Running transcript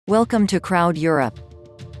Welcome to Crowd Europe.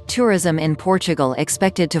 Tourism in Portugal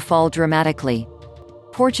expected to fall dramatically.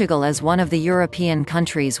 Portugal is one of the European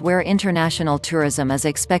countries where international tourism is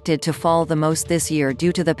expected to fall the most this year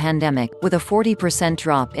due to the pandemic, with a 40%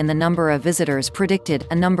 drop in the number of visitors predicted,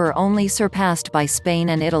 a number only surpassed by Spain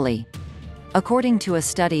and Italy. According to a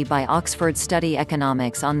study by Oxford Study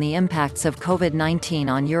Economics on the impacts of COVID-19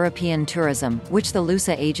 on European tourism, which the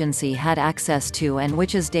LUSA agency had access to and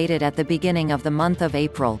which is dated at the beginning of the month of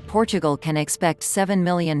April, Portugal can expect 7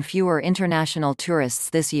 million fewer international tourists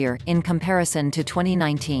this year, in comparison to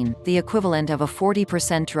 2019, the equivalent of a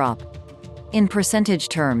 40% drop. In percentage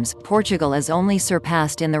terms, Portugal is only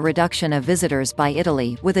surpassed in the reduction of visitors by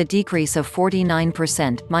Italy, with a decrease of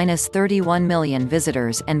 49%, minus 31 million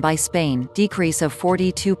visitors, and by Spain, decrease of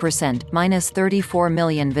 42%, minus 34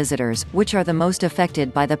 million visitors, which are the most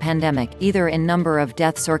affected by the pandemic, either in number of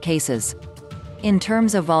deaths or cases. In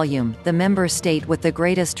terms of volume, the member state with the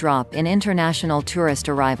greatest drop in international tourist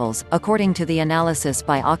arrivals, according to the analysis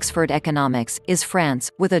by Oxford Economics, is France,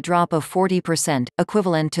 with a drop of 40%,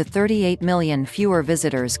 equivalent to 38 million fewer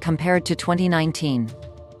visitors compared to 2019.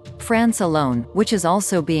 France alone, which is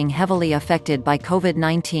also being heavily affected by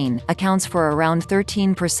COVID-19, accounts for around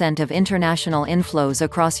 13% of international inflows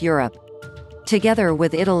across Europe. Together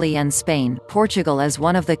with Italy and Spain, Portugal is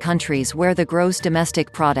one of the countries where the gross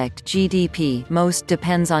domestic product (GDP) most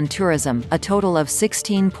depends on tourism, a total of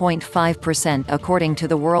 16.5% according to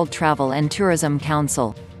the World Travel and Tourism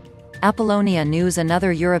Council. Apollonia News.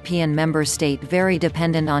 Another European member state very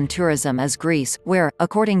dependent on tourism is Greece, where,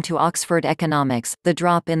 according to Oxford Economics, the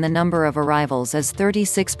drop in the number of arrivals is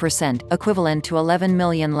 36%, equivalent to 11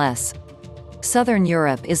 million less. Southern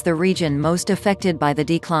Europe is the region most affected by the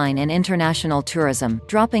decline in international tourism,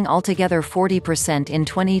 dropping altogether 40% in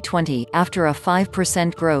 2020, after a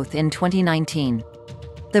 5% growth in 2019.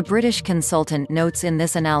 The British consultant notes in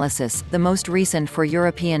this analysis, the most recent for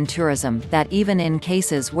European tourism, that even in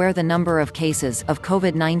cases where the number of cases of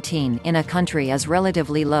COVID-19 in a country is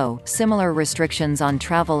relatively low, similar restrictions on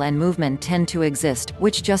travel and movement tend to exist,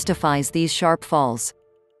 which justifies these sharp falls.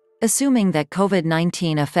 Assuming that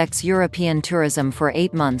COVID-19 affects European tourism for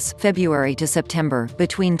 8 months, February to September,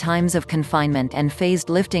 between times of confinement and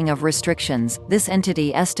phased lifting of restrictions, this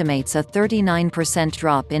entity estimates a 39%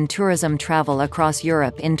 drop in tourism travel across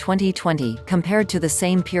Europe in 2020, compared to the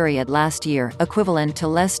same period last year, equivalent to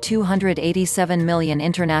less 287 million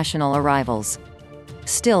international arrivals.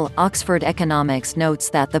 Still, Oxford Economics notes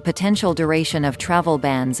that the potential duration of travel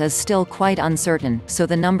bans is still quite uncertain, so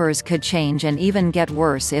the numbers could change and even get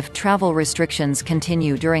worse if travel restrictions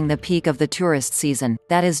continue during the peak of the tourist season,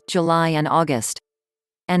 that is, July and August.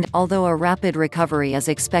 And, although a rapid recovery is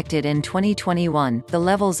expected in 2021, the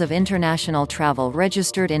levels of international travel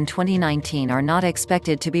registered in 2019 are not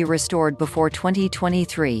expected to be restored before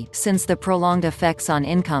 2023, since the prolonged effects on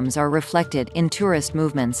incomes are reflected in tourist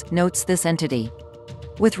movements, notes this entity.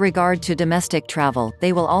 With regard to domestic travel,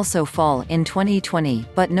 they will also fall in 2020,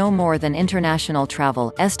 but no more than international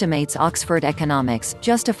travel, estimates Oxford Economics,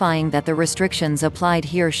 justifying that the restrictions applied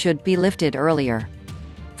here should be lifted earlier.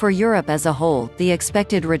 For Europe as a whole, the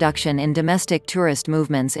expected reduction in domestic tourist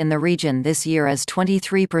movements in the region this year is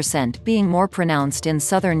 23%, being more pronounced in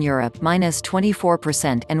Southern Europe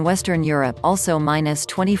 -24% and Western Europe also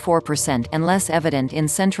 -24% and less evident in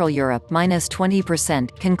Central Europe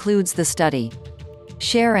 -20%, concludes the study.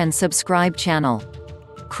 Share and subscribe channel.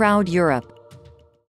 Crowd Europe.